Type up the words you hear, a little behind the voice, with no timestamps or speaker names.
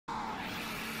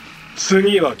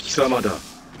次は貴様だ。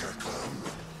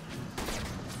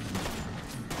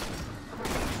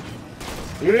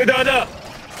無駄だ。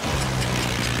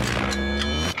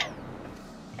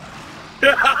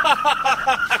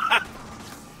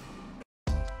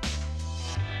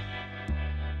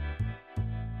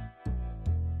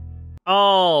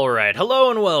Alright,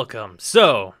 hello and welcome.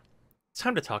 So, it's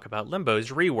time to talk about Limbo's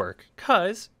rework,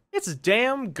 cause it's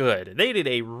damn good. They did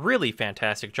a really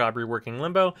fantastic job reworking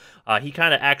Limbo. He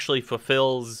kind of actually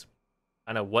fulfills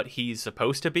kind of what he's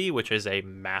supposed to be, which is a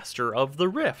master of the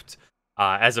Rift,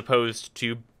 as opposed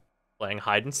to playing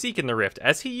hide and seek in the Rift,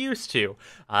 as he used to.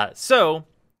 So,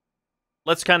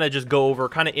 let's kind of just go over,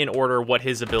 kind of in order, what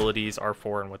his abilities are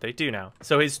for and what they do now.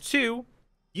 So his 2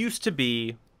 used to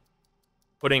be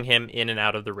putting him in and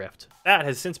out of the Rift. That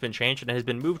has since been changed and has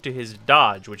been moved to his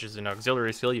dodge, which is an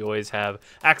auxiliary skill you always have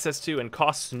access to and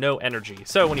costs no energy.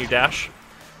 So when you dash,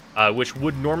 which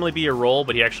would normally be a roll,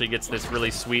 but he actually gets this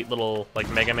really sweet little like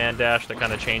Mega Man dash that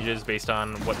kind of changes based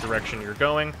on what direction you're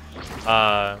going.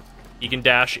 He can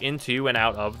dash into and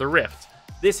out of the Rift.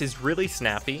 This is really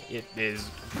snappy. It is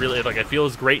really, like, it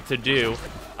feels great to do,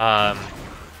 and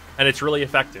it's really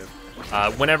effective.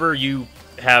 Whenever you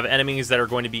have enemies that are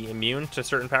going to be immune to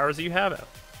certain powers that you have,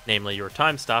 namely your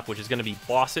time stop, which is going to be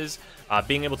bosses,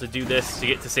 being able to do this to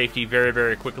get to safety very,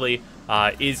 very quickly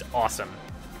is awesome.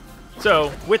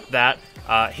 So with that,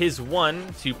 his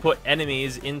 1 to put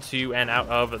enemies into and out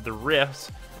of the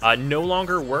rifts no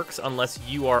longer works unless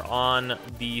you are on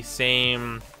the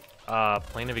same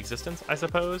plane of existence, I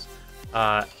suppose,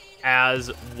 as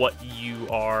what you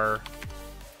are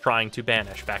trying to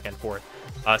banish back and forth.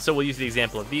 So we'll use the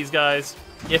example of these guys.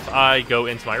 If I go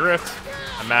into my rift,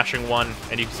 I'm mashing 1,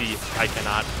 and you can see I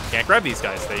can't grab these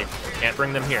guys. They can't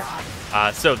bring them here.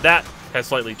 So that has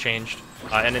slightly changed,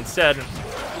 and instead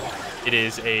it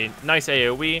is a nice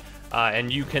AoE,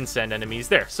 and you can send enemies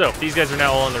there. So these guys are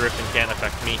now all in the rift and can't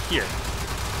affect me here.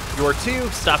 Your 2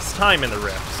 stops time in the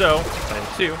rift, so then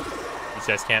 2, these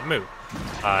guys can't move,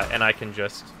 and I can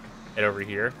just head over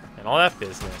here and all that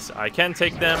business. I can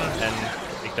take them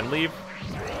and make them leave,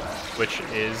 which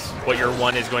is what your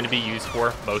 1 is going to be used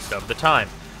for most of the time.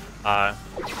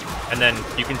 And then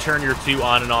you can turn your 2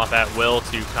 on and off at will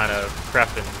to kind of prep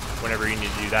and whenever you need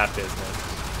to do that business.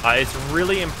 It's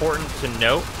really important to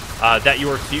note that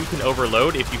your 2 can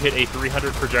overload. If you hit a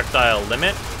 300 projectile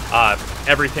limit,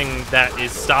 everything that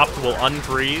is stopped will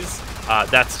unfreeze.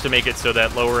 That's to make it so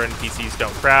that lower end PCs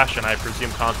don't crash, and I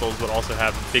presume consoles would also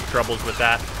have big troubles with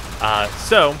that.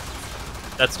 So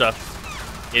that stuff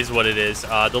is what it is. The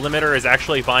limiter is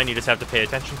actually fine, you just have to pay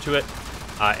attention to it.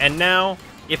 And now,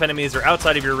 if enemies are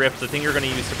outside of your rift, the thing you're going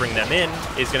to use to bring them in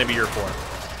is going to be your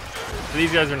 4. So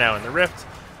these guys are now in the rift,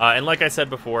 and like I said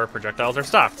before, projectiles are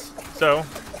stopped. So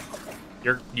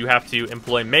you have to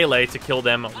employ melee to kill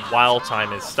them while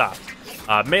time is stopped.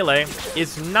 Melee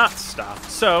is not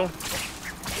stopped, so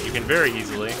you can very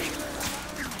easily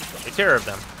take care of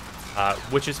them,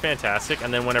 which is fantastic.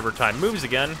 And then whenever time moves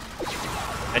again,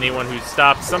 anyone who's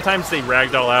stopped, sometimes they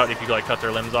ragdoll out if you like cut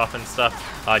their limbs off and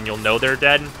stuff, and you'll know they're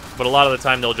dead, but a lot of the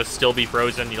time they'll just still be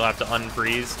frozen. You'll have to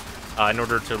unfreeze in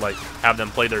order to like have them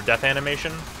play their death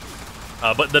animation.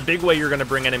 But the big way you're going to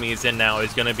bring enemies in now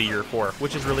is going to be your 4,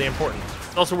 which is really important.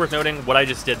 It's also worth noting what I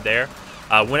just did there.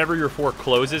 Whenever your 4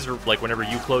 closes, or like whenever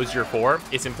you close your 4,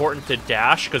 it's important to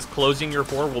dash, because closing your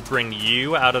 4 will bring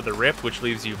you out of the rift, which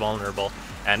leaves you vulnerable.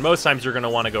 And most times you're going to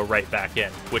want to go right back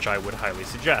in, which I would highly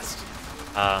suggest.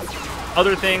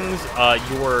 Other things,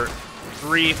 your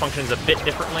 3 functions a bit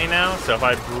differently now. So if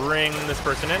I bring this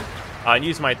person in and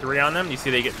use my 3 on them, you see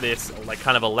they get this like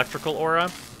kind of electrical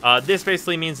aura. This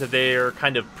basically means that they are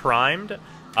kind of primed.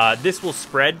 This will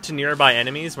spread to nearby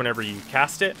enemies whenever you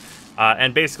cast it.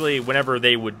 And basically, whenever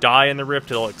they would die in the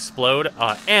rift, it'll explode.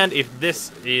 And if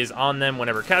this is on them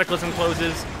whenever Cataclysm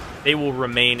closes, they will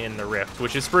remain in the rift,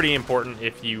 which is pretty important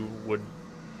if you would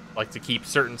like to keep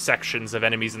certain sections of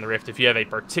enemies in the rift if you have a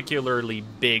particularly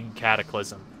big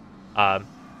Cataclysm.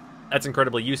 That's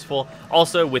incredibly useful.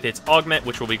 Also, with its augment,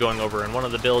 which we'll be going over in one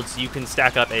of the builds, you can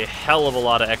stack up a hell of a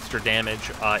lot of extra damage.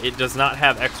 It does not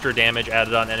have extra damage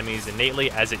added on enemies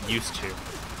innately as it used to.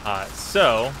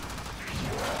 So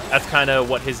that's kind of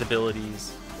what his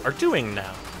abilities are doing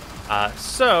now.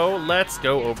 So let's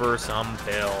go over some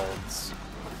builds.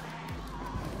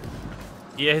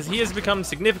 He has become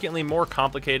significantly more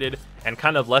complicated and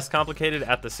kind of less complicated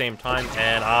at the same time,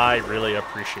 and I really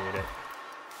appreciate it.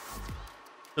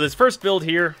 So this first build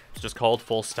here is just called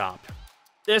Full Stop.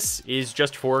 This is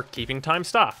just for keeping time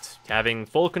stopped, having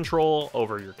full control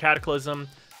over your Cataclysm,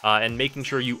 and making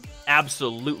sure you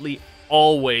absolutely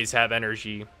always have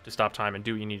energy to stop time and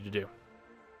do what you need to do.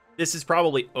 This is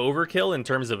probably overkill in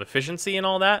terms of efficiency and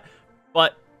all that,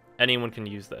 but anyone can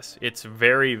use this. It's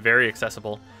very, very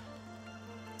accessible.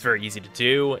 It's very easy to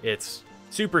do. It's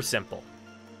super simple.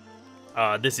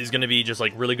 This is going to be just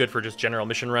like really good for just general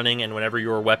mission running, and whenever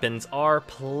your weapons are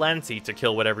plenty to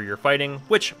kill whatever you're fighting,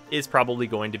 which is probably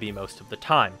going to be most of the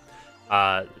time.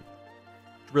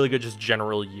 Really good just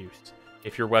general use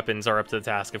if your weapons are up to the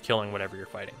task of killing whatever you're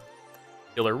fighting.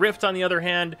 Killer Rift, on the other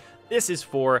hand, this is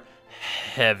for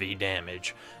heavy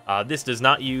damage. This does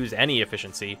not use any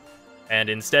efficiency, and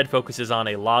instead focuses on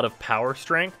a lot of power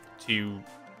strength to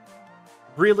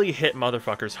really hit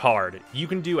motherfuckers hard. You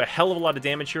can do a hell of a lot of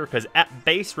damage here, because at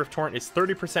base, Rift Torrent is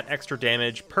 30% extra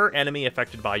damage per enemy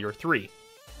affected by your 3.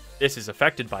 This is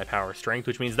affected by power strength,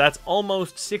 which means that's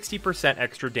almost 60%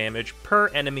 extra damage per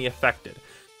enemy affected.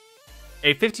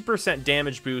 A 50%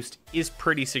 damage boost is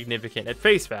pretty significant at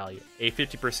face value. A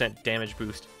 50% damage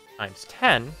boost times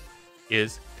 10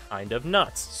 is kind of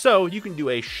nuts. So you can do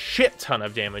a shit ton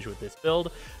of damage with this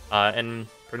build, and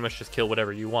pretty much just kill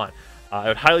whatever you want. I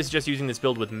would highly suggest using this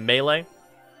build with melee,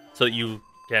 so that you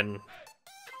can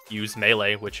use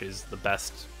melee, which is the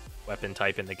best weapon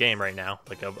type in the game right now.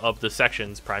 Like, of the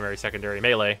sections, primary, secondary,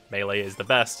 melee is the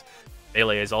best.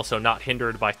 Melee is also not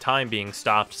hindered by time being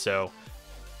stopped, so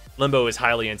Limbo is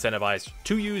highly incentivized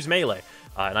to use melee,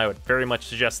 and I would very much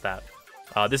suggest that.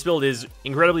 This build is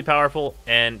incredibly powerful,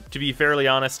 and to be fairly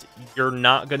honest, you're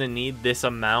not going to need this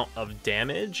amount of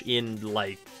damage in,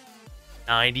 like,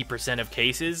 90% of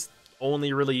cases.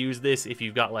 Only really use this if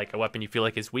you've got, like, a weapon you feel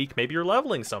like is weak. Maybe you're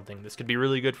leveling something. This could be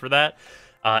really good for that.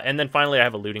 And then finally, I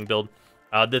have a looting build.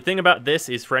 The thing about this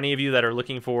is, for any of you that are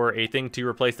looking for a thing to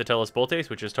replace the Telos Boltes,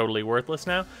 which is totally worthless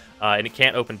now, and it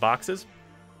can't open boxes,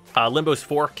 Limbo's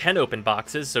 4 can open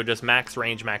boxes, so just max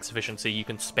range, max efficiency. You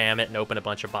can spam it and open a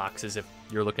bunch of boxes if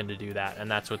you're looking to do that, and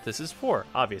that's what this is for,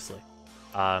 obviously.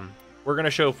 We're going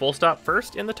to show full stop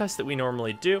first in the test that we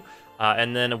normally do,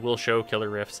 and then we'll show Killer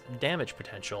Rift's damage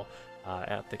potential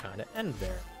at the kind of end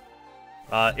there.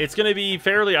 It's going to be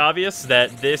fairly obvious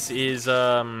that this is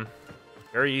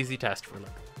very easy test for Limbo.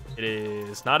 It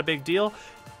is not a big deal.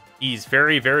 He's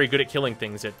very, very good at killing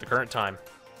things at the current time.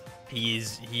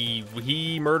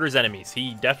 He murders enemies.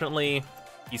 He's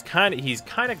kind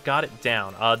of got it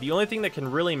down. The only thing that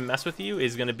can really mess with you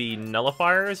is going to be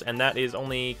nullifiers, and that is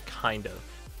only kind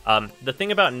of. The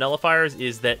thing about nullifiers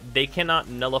is that they cannot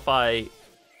nullify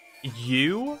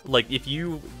you. Like, if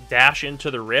you dash into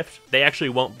the rift, they actually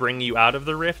won't bring you out of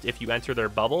the rift if you enter their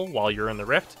bubble while you're in the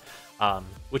rift,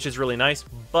 which is really nice,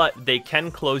 but they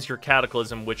can close your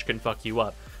cataclysm, which can fuck you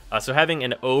up. So having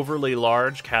an overly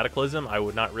large cataclysm, I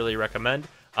would not really recommend,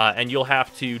 and you'll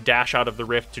have to dash out of the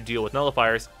rift to deal with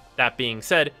nullifiers. That being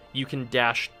said, you can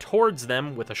dash towards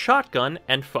them with a shotgun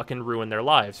and fucking ruin their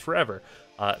lives forever.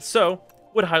 So,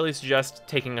 would highly suggest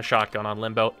taking a shotgun on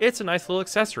Limbo. It's a nice little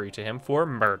accessory to him for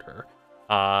murder.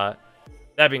 That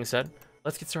being said,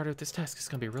 let's get started with this test. It's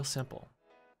gonna be real simple.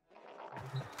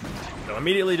 So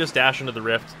immediately just dash into the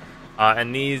rift,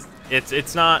 and these,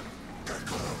 it's not.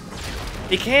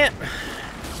 It can't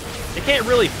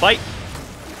really fight.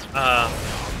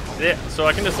 Yeah, so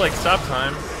I can just like stop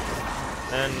time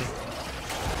and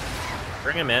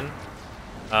bring him in.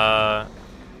 And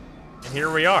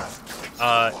here we are.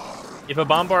 If a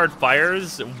bombard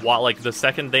fires while, like, the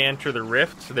second they enter the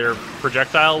rift, their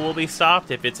projectile will be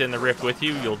stopped. If it's in the rift with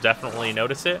you, you'll definitely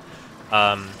notice it.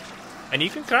 And you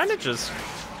can kind of just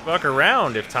fuck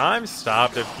around if time's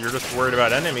stopped, if you're just worried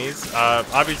about enemies.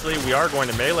 Obviously, we are going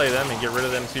to melee them and get rid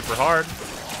of them super hard,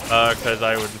 because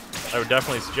I would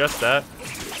definitely suggest that.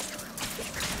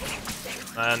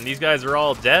 And these guys are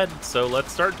all dead, so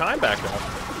let's start time back up.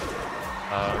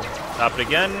 Stop it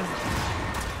again.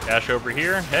 Dash over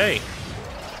here. Hey.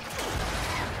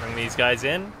 Bring these guys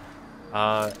in.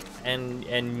 And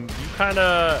you kind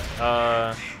of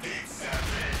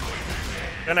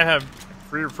have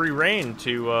free reign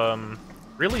to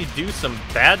really do some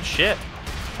bad shit.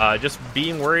 Just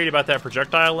being worried about that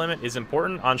projectile limit is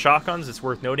important. On shotguns, it's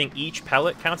worth noting each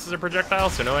pellet counts as a projectile,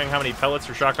 so knowing how many pellets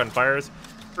your shotgun fires is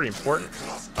pretty important.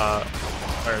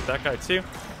 Fire at that guy too.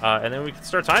 And then we can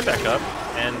start time back up,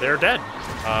 and they're dead.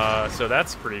 So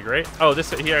that's pretty great. Oh,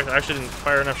 this here, I actually didn't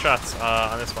fire enough shots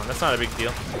on this one. That's not a big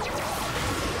deal.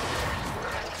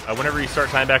 Whenever you start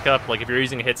time back up, like if you're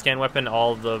using a hit scan weapon,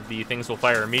 all of the things will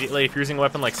fire immediately. If you're using a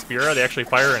weapon like Spira, they actually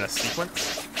fire in a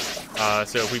sequence.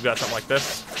 So if we've got something like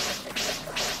this,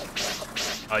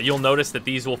 you'll notice that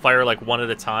these will fire like one at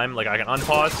a time. Like I can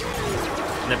unpause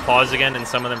and then pause again, and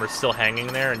some of them are still hanging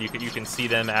there, and you can see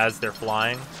them as they're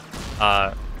flying.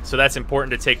 So that's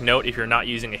important to take note. If you're not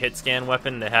using a hit scan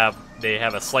weapon, they have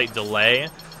a slight delay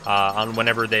on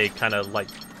whenever they kind of like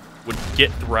would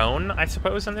get thrown, I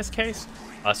suppose, in this case.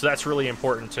 So that's really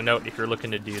important to note if you're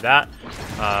looking to do that.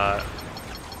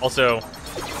 Also,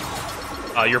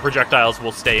 your projectiles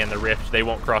will stay in the rift. They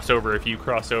won't cross over if you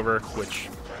cross over, which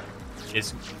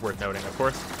is worth noting, of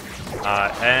course.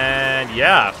 And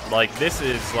yeah, like this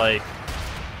is like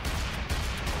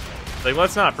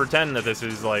let's not pretend that this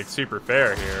is like super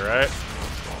fair here, right?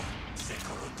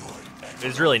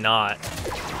 It's really not.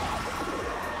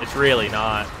 It's really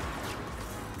not.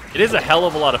 It is a hell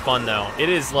of a lot of fun though. It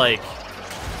is like,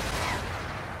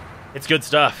 it's good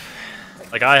stuff.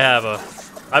 Like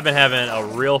I've been having a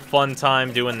real fun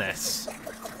time doing this.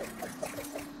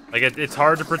 Like it's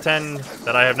hard to pretend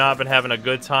that I have not been having a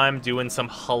good time doing some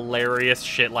hilarious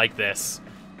shit like this.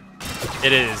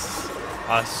 It is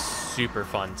a super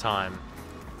fun time.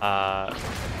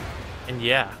 And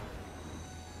yeah,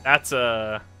 that's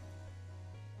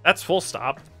full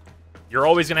stop. You're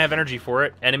always going to have energy for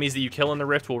it. Enemies that you kill in the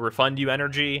rift will refund you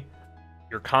energy.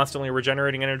 You're constantly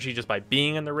regenerating energy just by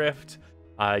being in the rift.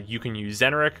 You can use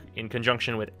Zenric in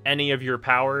conjunction with any of your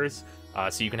powers,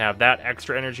 so you can have that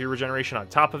extra energy regeneration on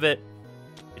top of it.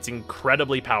 It's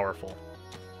incredibly powerful.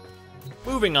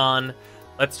 Moving on,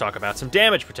 let's talk about some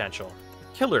damage potential.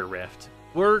 Killer Rift.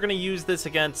 We're going to use this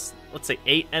against, let's say,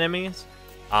 8 enemies.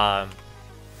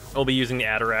 We'll be using the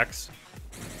Adarex.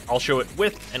 I'll show it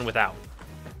with and without.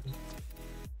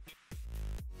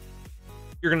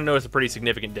 You're going to notice a pretty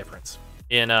significant difference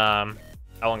in how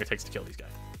long it takes to kill these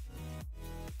guys.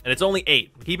 And it's only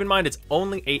 8. Keep in mind, it's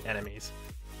only 8 enemies.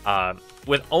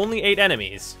 With only 8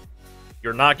 enemies,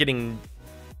 you're not getting,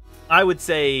 I would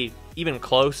say, even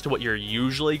close to what you're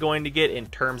usually going to get in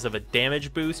terms of a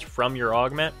damage boost from your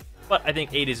augment. But I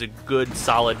think 8 is a good,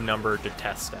 solid number to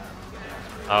test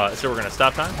at. So we're going to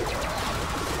stop time.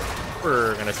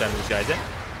 We're going to send these guys in.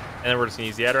 And then we're just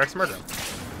going to use the Adarex Murder.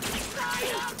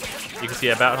 You can see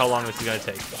about how long this is going to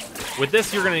take. With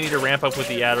this, you're going to need to ramp up with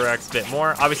the Adarex a bit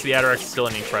more. Obviously, the Adarex is still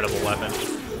an incredible weapon.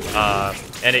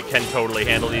 And it can totally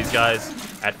handle these guys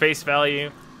at face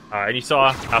value. And you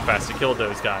saw how fast it killed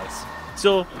those guys.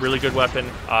 Still, really good weapon.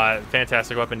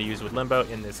 Fantastic weapon to use with Limbo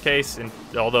in this case. And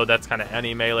although that's kind of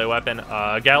any melee weapon,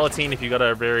 Galatine, if you got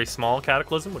a very small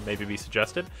Cataclysm, would maybe be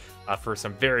suggested for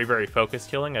some very, very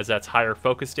focused killing, as that's higher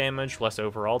focus damage, less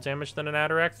overall damage than an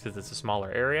Adarex, because it's a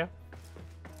smaller area.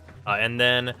 And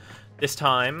then this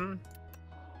time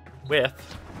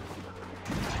with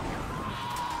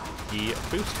the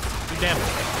boost to damage.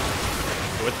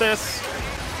 So with this,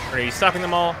 we're going to be stopping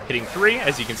them all, hitting 3.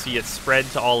 As you can see, it's spread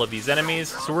to all of these enemies.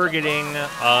 So we're getting,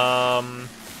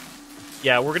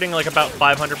 yeah, we're getting like about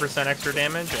 500% extra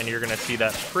damage, and you're going to see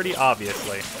that pretty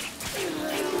obviously.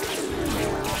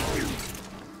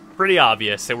 Pretty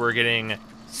obvious that we're getting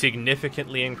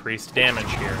significantly increased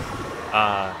damage here.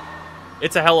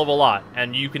 It's a hell of a lot,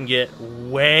 and you can get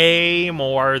way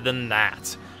more than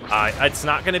that. It's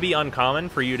not going to be uncommon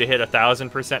for you to hit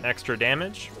 1,000% extra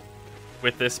damage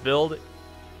with this build.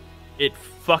 It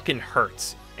fucking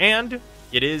hurts. And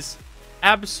it is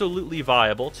absolutely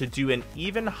viable to do an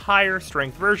even higher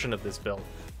strength version of this build.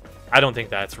 I don't think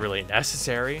that's really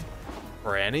necessary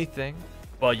for anything,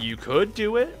 but you could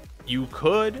do it. You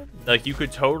could. Like, you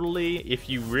could totally, if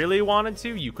you really wanted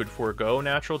to, you could forego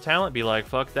natural talent, be like,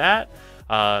 fuck that.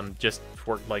 Just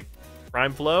for, like,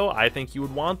 Prime Flow, I think you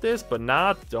would want this, but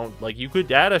don't, like, you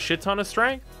could add a shit ton of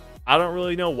strength. I don't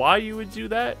really know why you would do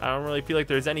that. I don't really feel like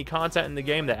there's any content in the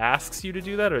game that asks you to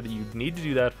do that or that you need to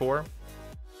do that for.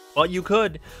 But you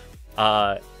could.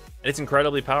 It's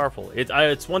incredibly powerful.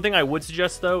 It's one thing I would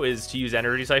suggest, though, is to use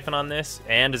Energy Siphon on this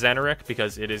and Zenric,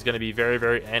 because it is going to be very,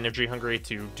 very energy hungry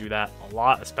to do that a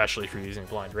lot, especially if you're using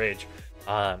Blind Rage.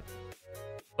 But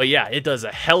yeah, it does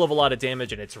a hell of a lot of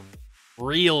damage, and it's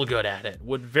real good at it.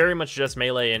 Would very much suggest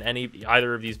melee in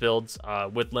either of these builds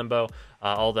with Limbo,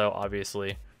 although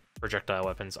obviously projectile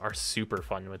weapons are super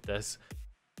fun with this.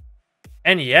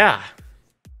 And yeah,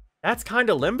 that's kind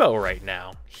of Limbo right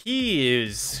now. He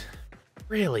is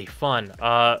really fun.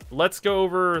 Let's go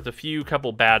over the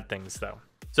couple bad things, though.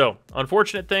 So,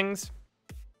 unfortunate things,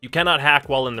 you cannot hack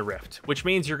while in the Rift, which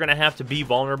means you're going to have to be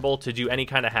vulnerable to do any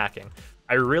kind of hacking.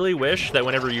 I really wish that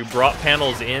whenever you brought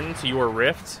panels into your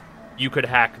Rift, you could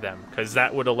hack them, because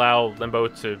that would allow Limbo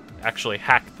to actually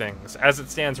hack things. As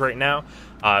it stands right now,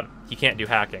 he can't do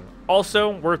hacking.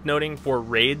 Also, worth noting for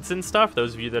raids and stuff,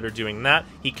 those of you that are doing that,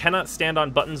 he cannot stand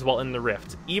on buttons while in the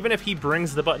Rift. Even if he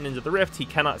brings the button into the Rift, he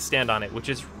cannot stand on it, which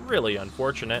is really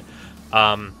unfortunate.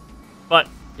 But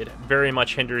it very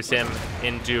much hinders him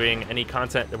in doing any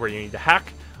content where you need to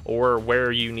hack or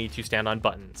where you need to stand on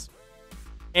buttons.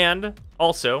 And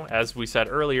also, as we said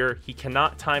earlier, he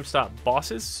cannot time stop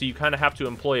bosses, so you kind of have to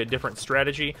employ a different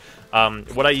strategy.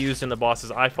 What I used in the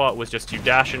bosses I fought was just to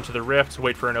dash into the rift,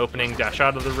 wait for an opening, dash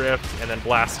out of the rift, and then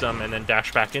blast them, and then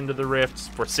dash back into the rifts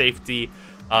for safety.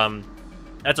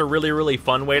 That's a really, really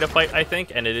fun way to fight, I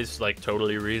think, and it is like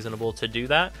totally reasonable to do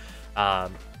that.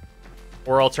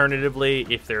 Or alternatively,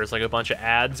 if there's like a bunch of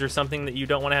ads or something that you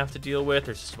don't want to have to deal with,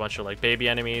 there's just a bunch of like baby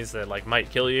enemies that like might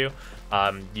kill you,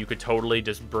 you could totally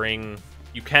just bring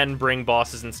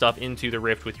bosses and stuff into the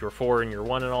rift with your 4 and your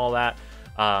 1 and all that.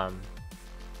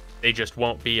 They just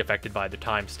won't be affected by the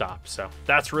time stop, so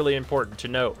that's really important to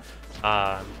note.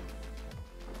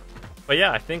 But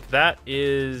yeah, I think that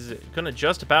is gonna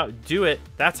just about do it.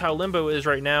 That's how Limbo is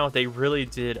right now. They really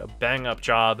did a bang up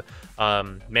job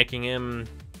making him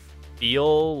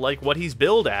feel like what he's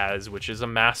billed as, which is a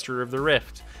master of the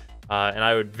rift. And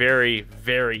I would very,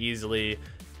 very easily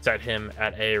set him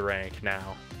at A rank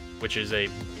now, which is a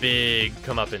big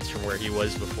comeuppance from where he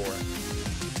was before.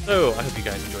 So I hope you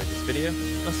guys enjoyed this video.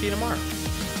 I'll see you tomorrow.